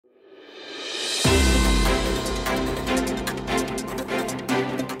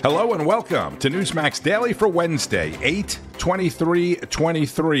Hello and welcome to Newsmax Daily for Wednesday,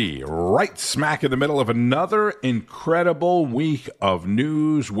 8/23/23. Right smack in the middle of another incredible week of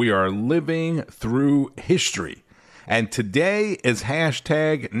news. We are living through history. And today is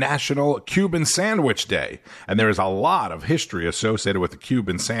hashtag National Cuban Sandwich Day. And there is a lot of history associated with the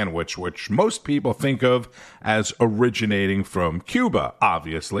Cuban sandwich, which most people think of as originating from Cuba,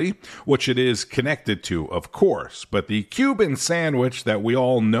 obviously, which it is connected to, of course. But the Cuban sandwich that we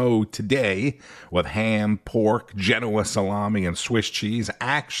all know today, with ham, pork, Genoa salami, and Swiss cheese,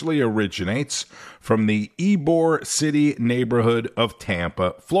 actually originates from the Ybor City neighborhood of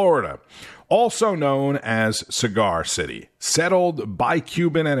Tampa, Florida, also known as Cigar City. Settled by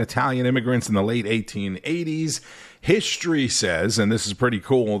Cuban and Italian immigrants in the late 1880s, history says, and this is pretty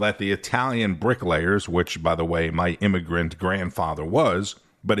cool, that the Italian bricklayers, which, by the way, my immigrant grandfather was,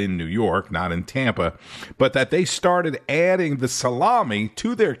 but in New York, not in Tampa, but that they started adding the salami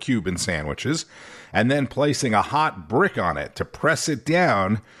to their Cuban sandwiches and then placing a hot brick on it to press it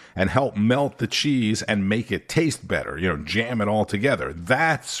down and help melt the cheese and make it taste better, jam it all together.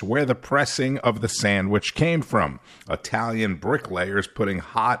 That's where the pressing of the sandwich came from. Italian bricklayers putting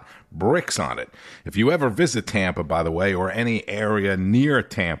hot bricks on it. If you ever visit Tampa, by the way, or any area near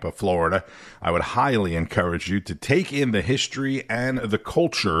Tampa, Florida, I would highly encourage you to take in the history and the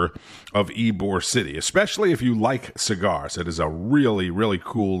culture of Ybor City, especially if you like cigars. It is a really, really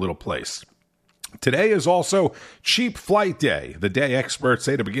cool little place. Today is also Cheap Flight Day, the day experts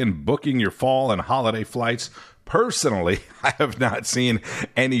say to begin booking your fall and holiday flights. Personally, I have not seen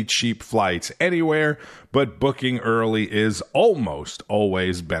any cheap flights anywhere, but booking early is almost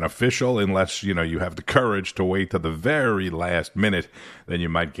always beneficial unless, you have the courage to wait to the very last minute. Then you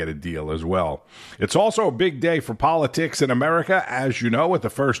might get a deal as well. It's also a big day for politics in America, as you know, with the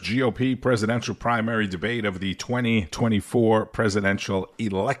first GOP presidential primary debate of the 2024 presidential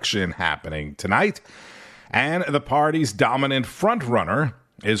election happening tonight. And the party's dominant frontrunner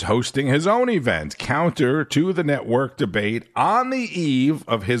is hosting his own event, counter to the network debate, on the eve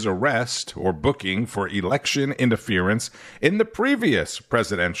of his arrest or booking for election interference in the previous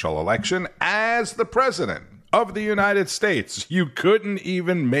presidential election as the president of the United States. You couldn't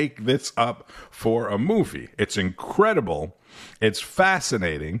even make this up for a movie. It's incredible. It's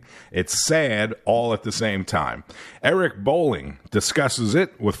fascinating. It's sad all at the same time. Eric Bolling discusses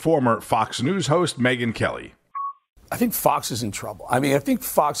it with former Fox News host Megyn Kelly. I think Fox is in trouble. I think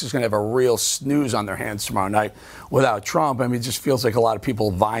Fox is going to have a real snooze on their hands tomorrow night without Trump. It just feels like a lot of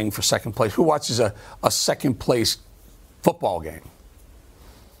people vying for second place. Who watches a second place football game?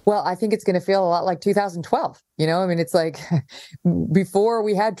 Well, I think it's going to feel a lot like 2012. It's like before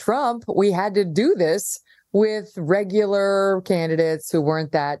we had Trump, we had to do this with regular candidates who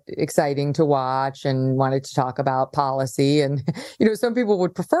weren't that exciting to watch and wanted to talk about policy. And, some people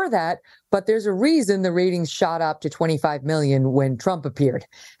would prefer that, but there's a reason the ratings shot up to 25 million when Trump appeared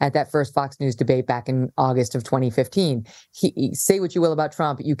at that first Fox News debate back in August of 2015. Say what you will about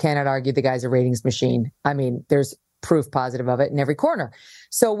Trump, you cannot argue the guy's a ratings machine. There's proof positive of it in every corner.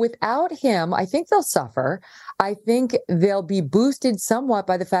 So without him, I think they'll suffer. I think they'll be boosted somewhat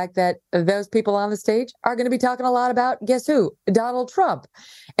by the fact that those people on the stage are going to be talking a lot about, guess who? Donald Trump.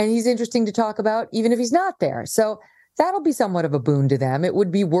 And he's interesting to talk about even if he's not there. So that'll be somewhat of a boon to them. It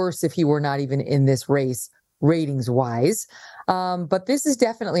would be worse if he were not even in this race ratings wise. But this is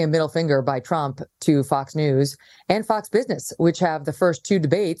definitely a middle finger by Trump to Fox News and Fox Business, which have the first two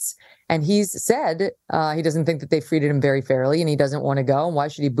debates. And he's said he doesn't think that they treated him very fairly and he doesn't want to go. And why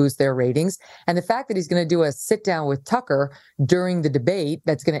should he boost their ratings? And the fact that he's going to do a sit down with Tucker during the debate,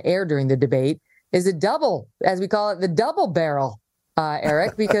 that's going to air during the debate, is a double, as we call it, the double barrel,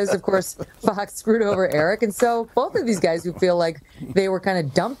 Eric, because, of course, Fox screwed over Eric. And so both of these guys who feel like they were kind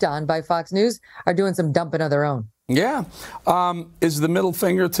of dumped on by Fox News are doing some dumping of their own. Yeah. Is the middle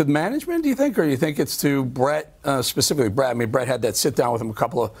finger to management, do you think, or do you think it's to Brett, specifically Brett? Brett had that sit down with him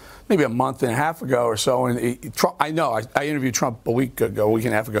maybe a month and a half ago or so. And Trump, I interviewed Trump a week and a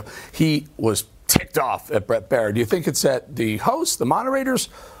half ago. He was ticked off at Brett Baier. Do you think it's at the hosts, the moderators,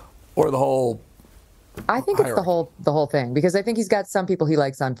 or the whole I think it's the whole thing, because I think he's got some people he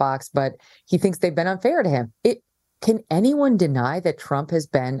likes on Fox, but he thinks they've been unfair to him. Can anyone deny that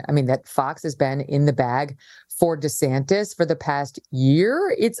that Fox has been in the bag for DeSantis for the past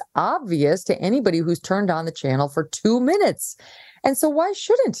year? It's obvious to anybody who's turned on the channel for 2 minutes. And so why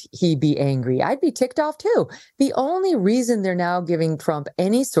shouldn't he be angry? I'd be ticked off too. The only reason they're now giving Trump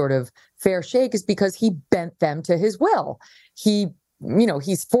any sort of fair shake is because he bent them to his will. He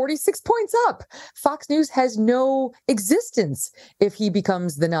he's 46 points up. Fox News has no existence if he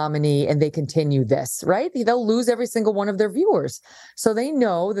becomes the nominee and they continue this, right? They'll lose every single one of their viewers. So they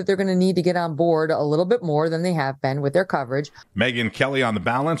know that they're going to need to get on board a little bit more than they have been with their coverage. Megyn Kelly on The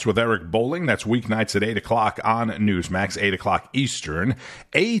Balance with Eric Bolling. That's weeknights at 8 o'clock on Newsmax, 8 o'clock Eastern.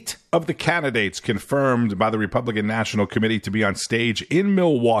 8 of the candidates confirmed by the Republican National Committee to be on stage in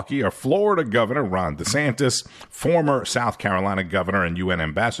Milwaukee are Florida Governor Ron DeSantis, former South Carolina Governor and UN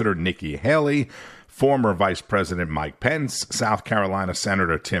Ambassador Nikki Haley, former Vice President Mike Pence, South Carolina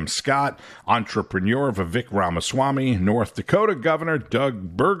Senator Tim Scott, entrepreneur Vivek Ramaswamy, North Dakota Governor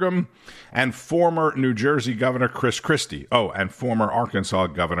Doug Burgum, and former New Jersey Governor Chris Christie. Oh, and former Arkansas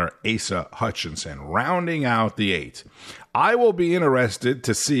Governor Asa Hutchinson, rounding out the 8. I will be interested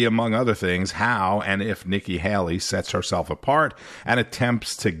to see, among other things, how and if Nikki Haley sets herself apart and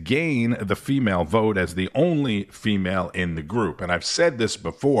attempts to gain the female vote as the only female in the group. And I've said this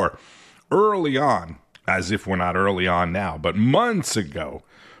before, early on, as if we're not early on now, but months ago,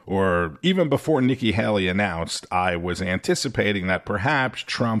 or even before Nikki Haley announced, I was anticipating that perhaps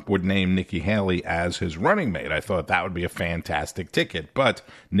Trump would name Nikki Haley as his running mate. I thought that would be a fantastic ticket. But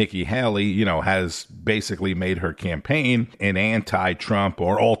Nikki Haley, has basically made her campaign an anti-Trump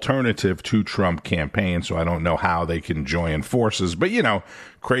or alternative to Trump campaign. So I don't know how they can join forces. But,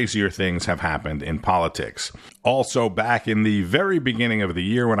 crazier things have happened in politics. Also, back in the very beginning of the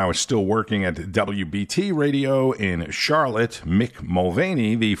year when I was still working at WBT Radio in Charlotte, Mick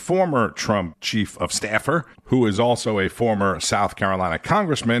Mulvaney, the former Trump chief of staffer, who is also a former South Carolina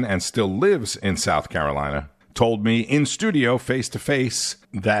congressman and still lives in South Carolina, told me in studio, face-to-face,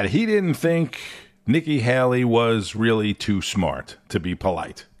 that he didn't think Nikki Haley was really too smart, to be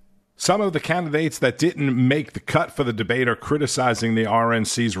polite. Some of the candidates that didn't make the cut for the debate are criticizing the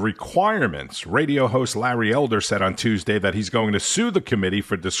RNC's requirements. Radio host Larry Elder said on Tuesday that he's going to sue the committee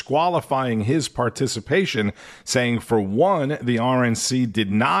for disqualifying his participation, saying, for one, the RNC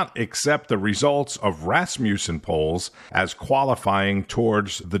did not accept the results of Rasmussen polls as qualifying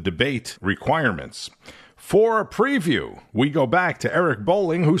towards the debate requirements. For a preview, we go back to Eric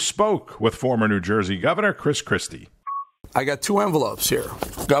Bolling, who spoke with former New Jersey Governor Chris Christie. I got 2 envelopes here.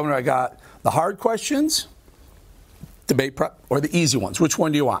 Governor, I got the hard questions, debate prep, or the easy ones. Which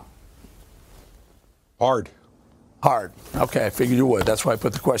one do you want? Hard. Hard. Okay, I figured you would. That's why I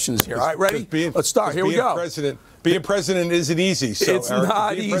put the questions here. All right, ready? Let's start. Here we go. Being president isn't easy. So, it's Eric, not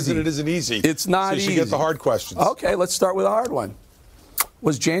being easy. President isn't easy. It's not easy. So you should get the hard questions. Okay, let's start with a hard one.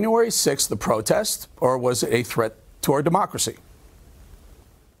 Was January 6th the protest, or was it a threat to our democracy?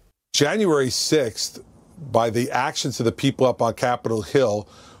 January 6th, by the actions of the people up on Capitol Hill,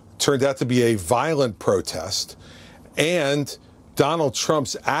 turned out to be a violent protest, and Donald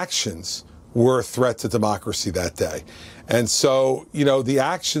Trump's actions were a threat to democracy that day. And so, the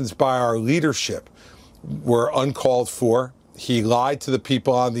actions by our leadership were uncalled for. He lied to the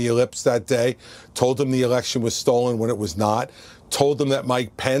people on the ellipse that day, told them the election was stolen when it was not, told them that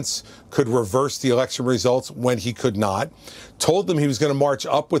Mike Pence could reverse the election results when he could not, told them he was going to march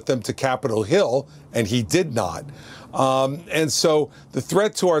up with them to Capitol Hill, and he did not. And so the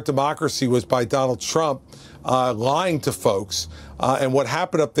threat to our democracy was by Donald Trump lying to folks. And what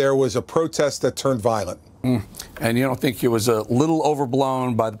happened up there was a protest that turned violent. And you don't think it was a little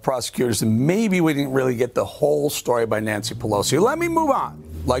overblown by the prosecutors, and maybe we didn't really get the whole story by Nancy Pelosi. Let me move on,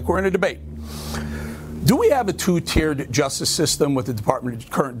 like we're in a debate. Do we have a 2-tiered justice system with the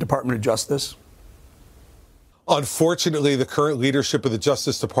current Department of Justice? Unfortunately, the current leadership of the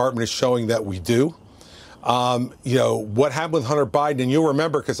Justice Department is showing that we do. What happened with Hunter Biden, and you'll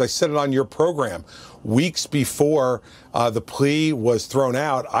remember because I said it on your program, weeks before the plea was thrown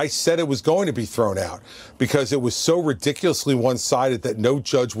out, I said it was going to be thrown out because it was so ridiculously one-sided that no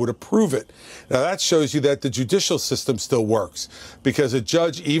judge would approve it. Now, that shows you that the judicial system still works because a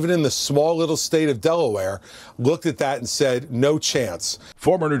judge, even in the small little state of Delaware, looked at that and said, no chance.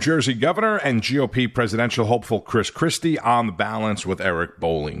 Former New Jersey Governor and GOP presidential hopeful Chris Christie on The Balance with Eric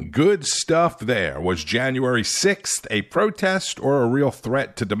Bolling. Good stuff there. Was January 6th a protest or a real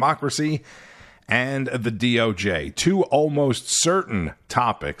threat to democracy? And the DOJ, 2 almost certain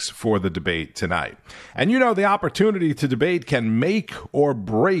topics for the debate tonight. And the opportunity to debate can make or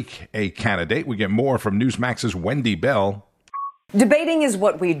break a candidate. We get more from Newsmax's Wendy Bell. Debating is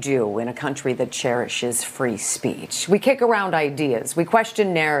what we do in a country that cherishes free speech. We kick around ideas. We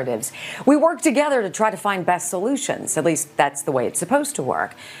question narratives. We work together to try to find best solutions. At least that's the way it's supposed to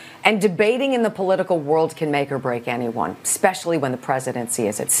work. And debating in the political world can make or break anyone, especially when the presidency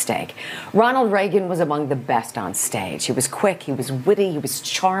is at stake. Ronald Reagan was among the best on stage. He was quick, he was witty, he was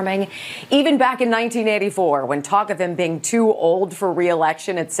charming. Even back in 1984, when talk of him being too old for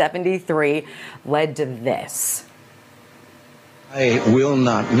re-election at 73 led to this. I will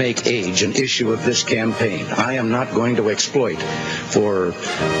not make age an issue of this campaign. I am not going to exploit, for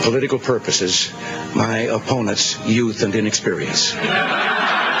political purposes, my opponent's youth and inexperience.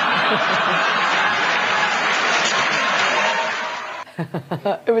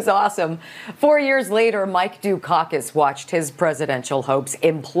 It was awesome. 4 years later, Mike Dukakis watched his presidential hopes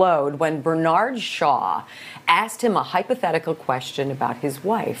implode when Bernard Shaw asked him a hypothetical question about his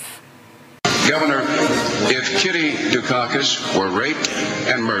wife. Governor, if Kitty Dukakis were raped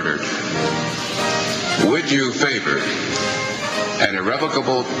and murdered, would you favor an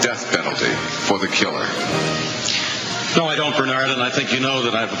irrevocable death penalty for the killer? No, I don't, Bernard, and I think you know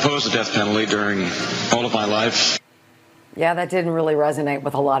that I've opposed the death penalty during all of my life. Yeah, that didn't really resonate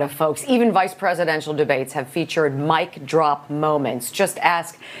with a lot of folks. Even vice presidential debates have featured mic drop moments. Just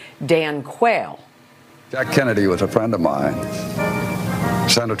ask Dan Quayle. Jack Kennedy was a friend of mine.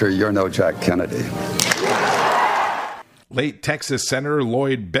 Senator, you're no Jack Kennedy. Late Texas Senator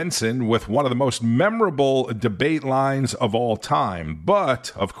Lloyd Bentsen with one of the most memorable debate lines of all time.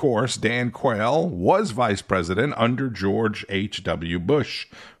 But, of course, Dan Quayle was vice president under George H.W. Bush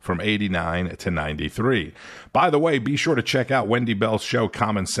from 89 to 93. By the way, be sure to check out Wendy Bell's show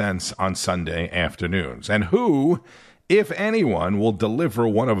Common Sense on Sunday afternoons. And who, if anyone, will deliver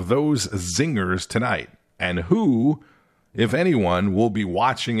one of those zingers tonight? And who, if anyone, will be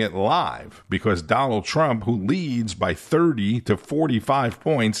watching it live? Because Donald Trump, who leads by 30 to 45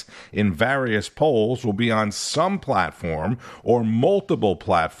 points in various polls, will be on some platform or multiple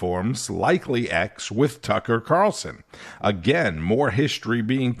platforms, likely X, with Tucker Carlson. Again, more history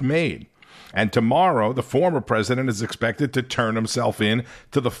being made. And tomorrow, the former president is expected to turn himself in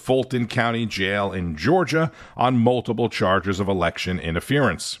to the Fulton County Jail in Georgia on multiple charges of election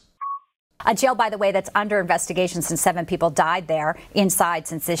interference. A jail, by the way, that's under investigation since 7 people died there inside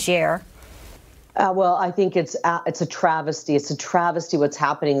since this year. Well, I think it's a travesty. It's a travesty what's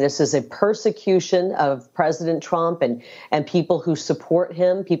happening. This is a persecution of President Trump and people who support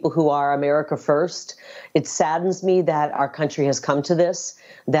him, people who are America first. It saddens me that our country has come to this,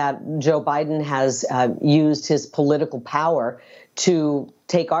 that Joe Biden has used his political power to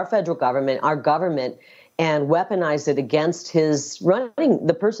take our federal government, our government, and weaponize it against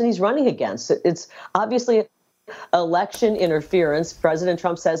the person he's running against. It's obviously election interference. President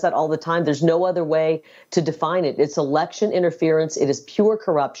Trump says that all the time. There's no other way to define it. It's election interference. It is pure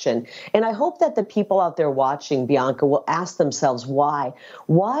corruption. And I hope that the people out there watching, Bianca, will ask themselves why.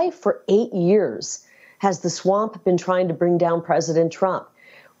 Why for 8 years has the swamp been trying to bring down President Trump?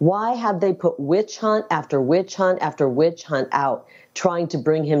 Why have they put witch hunt after witch hunt after witch hunt out, trying to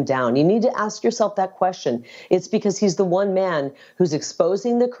bring him down? You need to ask yourself that question. It's because he's the one man who's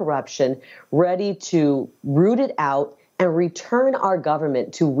exposing the corruption, ready to root it out and return our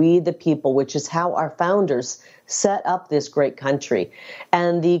government to we the people, which is how our founders set up this great country.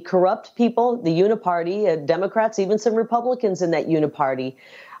 And the corrupt people, the uniparty, Democrats, even some Republicans in that uniparty,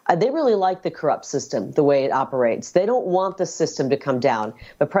 they really like the corrupt system, the way it operates. They don't want the system to come down.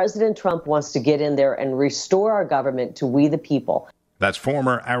 But President Trump wants to get in there and restore our government to we the people. That's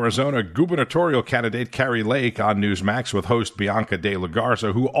former Arizona gubernatorial candidate Kari Lake on Newsmax with host Bianca De La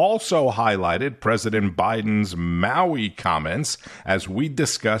Garza, who also highlighted President Biden's Maui comments as we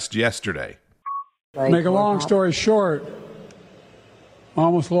discussed yesterday. Make a long story short, I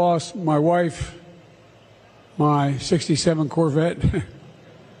almost lost my wife, my 67 Corvette,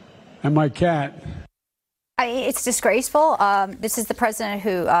 and my cat. It's disgraceful. This is the president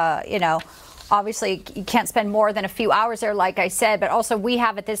who, obviously you can't spend more than a few hours there, like I said, but also we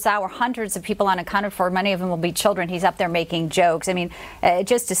have at this hour hundreds of people unaccounted for. Many of them will be children. He's up there making jokes. I mean,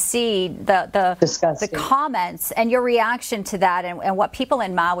 just to see the comments and your reaction to that and what people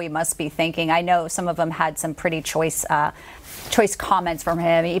in Maui must be thinking. I know some of them had some pretty choice comments from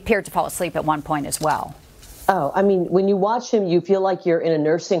him. He appeared to fall asleep at one point as well. Oh, I mean, when you watch him, you feel like you're in a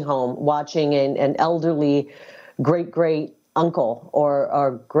nursing home watching an elderly great uncle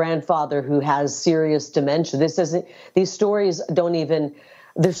or grandfather who has serious dementia. These stories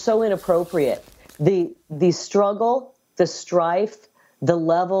they're so inappropriate. The struggle, the strife, the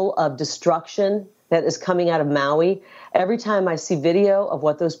level of destruction that is coming out of Maui. Every time I see video of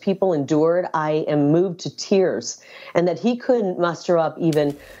what those people endured, I am moved to tears. And that he couldn't muster up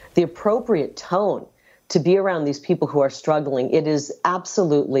even the appropriate tone to be around these people who are struggling. It is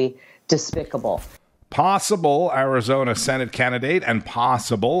absolutely despicable. Possible Arizona Senate candidate and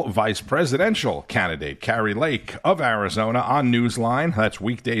possible vice presidential candidate Carrie Lake of Arizona on Newsline. That's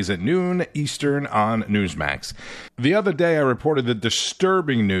weekdays at noon Eastern on Newsmax. The other day, I reported the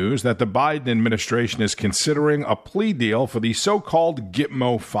disturbing news that the Biden administration is considering a plea deal for the so-called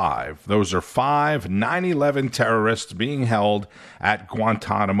Gitmo 5. Those are 5 9/11 terrorists being held at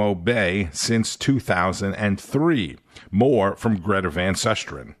Guantanamo Bay since 2003. More from Greta Van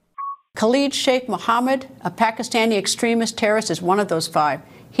Susteren. Khalid Sheikh Mohammed, a Pakistani extremist terrorist, is one of those 5.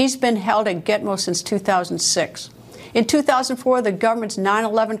 He's been held at Gitmo since 2006. In 2004, the government's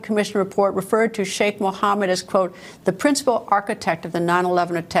 9/11 Commission report referred to Sheikh Mohammed as, quote, the principal architect of the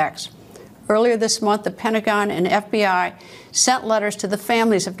 9/11 attacks. Earlier this month, the Pentagon and FBI sent letters to the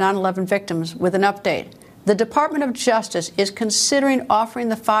families of 9/11 victims with an update. The Department of Justice is considering offering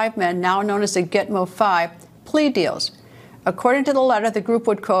the 5 men, now known as the Gitmo 5, plea deals. According to the letter, the group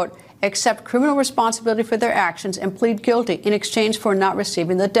would, quote, accept criminal responsibility for their actions and plead guilty in exchange for not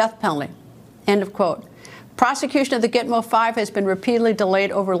receiving the death penalty. End of quote. Prosecution of the Gitmo 5 has been repeatedly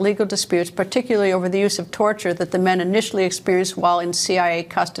delayed over legal disputes, particularly over the use of torture that the men initially experienced while in CIA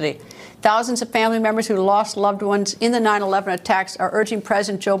custody. Thousands of family members who lost loved ones in the 9/11 attacks are urging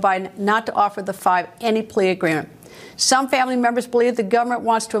President Joe Biden not to offer the 5 any plea agreement. Some family members believe the government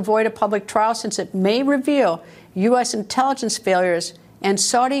wants to avoid a public trial since it may reveal U.S. intelligence failures and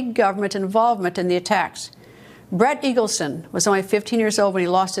Saudi government involvement in the attacks. Brett Eagleson was only 15 years old when he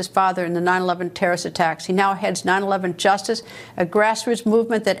lost his father in the 9/11 terrorist attacks. He now heads 9/11 Justice, a grassroots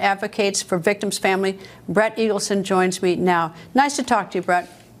movement that advocates for victims' family. Brett Eagleson joins me now. Nice to talk to you, Brett.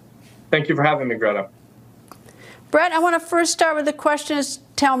 Thank you for having me, Greta. Brett, I want to first start with the question is,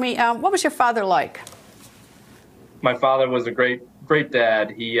 tell me, what was your father like? My father was a great dad.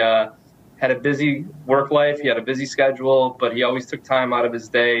 He had a busy work life. He had a busy schedule, but he always took time out of his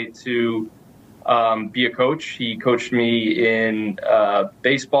day to be a coach. He coached me in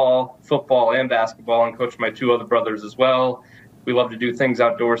baseball, football, and basketball, and coached my 2 other brothers as well. We love to do things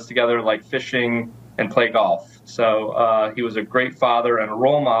outdoors together like fishing and play golf. So he was a great father and a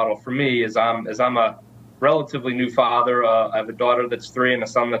role model for me as I'm a relatively new father. I have a daughter that's 3 and a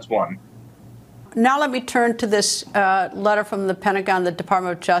son that's 1. Now let me turn to this letter from the Pentagon, the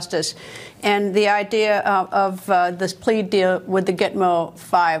Department of Justice, and the idea of this plea deal with the Gitmo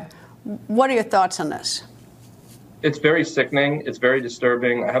 5. What are your thoughts on this? It's very sickening. It's very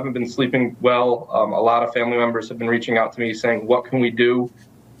disturbing. I haven't been sleeping well. A lot of family members have been reaching out to me saying, what can we do?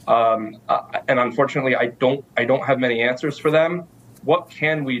 And unfortunately, I don't have many answers for them. What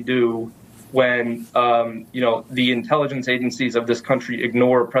can we do when the intelligence agencies of this country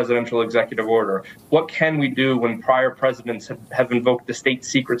ignore a presidential executive order? What can we do when prior presidents have invoked the state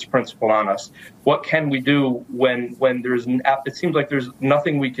secrets principle on us? What can we do when it seems like there's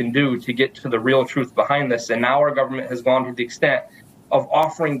nothing we can do to get to the real truth behind this? And now our government has gone to the extent of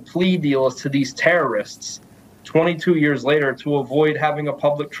offering plea deals to these terrorists 22 years later to avoid having a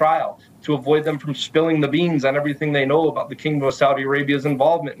public trial, to avoid them from spilling the beans on everything they know about the Kingdom of Saudi Arabia's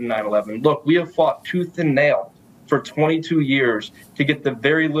involvement in 9/11. Look, we have fought tooth and nail for 22 years to get the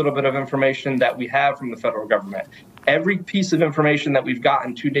very little bit of information that we have from the federal government. Every piece of information that we've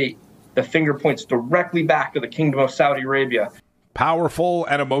gotten to date, the finger points directly back to the Kingdom of Saudi Arabia. Powerful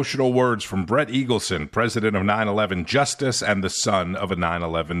and emotional words from Brett Eagleson, president of 9/11 Justice and the son of a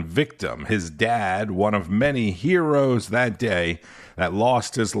 9/11 victim. His dad, one of many heroes that day that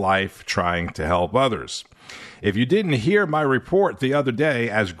lost his life trying to help others. If you didn't hear my report the other day,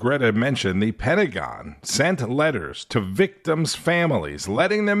 as Greta mentioned, the Pentagon sent letters to victims' families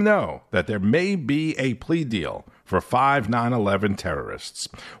letting them know that there may be a plea deal for 5 9/11 terrorists.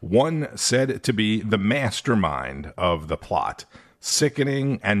 One said to be the mastermind of the plot.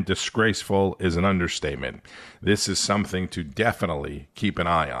 Sickening and disgraceful is an understatement. This is something to definitely keep an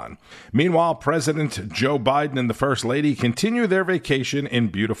eye on. Meanwhile, President Joe Biden and the First Lady continue their vacation in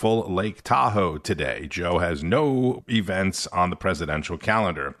beautiful Lake Tahoe today. Joe has no events on the presidential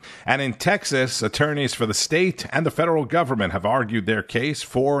calendar. And in Texas, attorneys for the state and the federal government have argued their case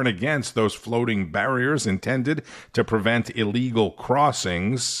for and against those floating barriers intended to prevent illegal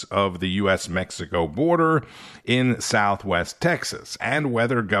crossings of the U.S.-Mexico border in southwest Texas. Texas and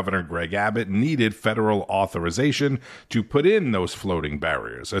whether Governor Greg Abbott needed federal authorization to put in those floating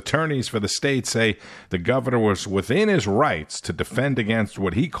barriers. Attorneys for the state say the governor was within his rights to defend against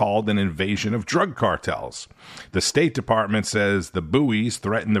what he called an invasion of drug cartels. The State Department says the buoys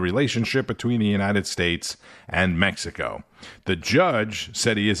threaten the relationship between the United States and Mexico. The judge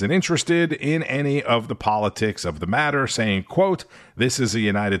said he isn't interested in any of the politics of the matter, saying, quote, "This is a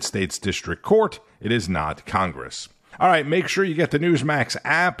United States District Court. It is not Congress." All right, make sure you get the Newsmax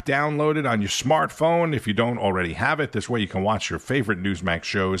app downloaded on your smartphone if you don't already have it. This way you can watch your favorite Newsmax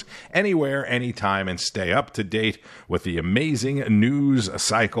shows anywhere, anytime, and stay up to date with the amazing news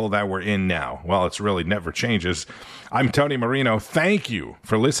cycle that we're in now. Well, it's really never changes. I'm Tony Marino. Thank you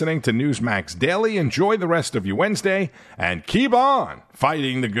for listening to Newsmax Daily. Enjoy the rest of your Wednesday and keep on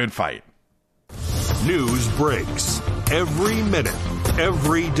fighting the good fight. News breaks every minute,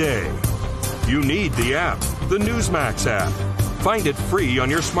 every day. You need the app, the Newsmax app. Find it free on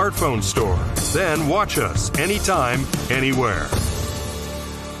your smartphone store. Then watch us anytime, anywhere.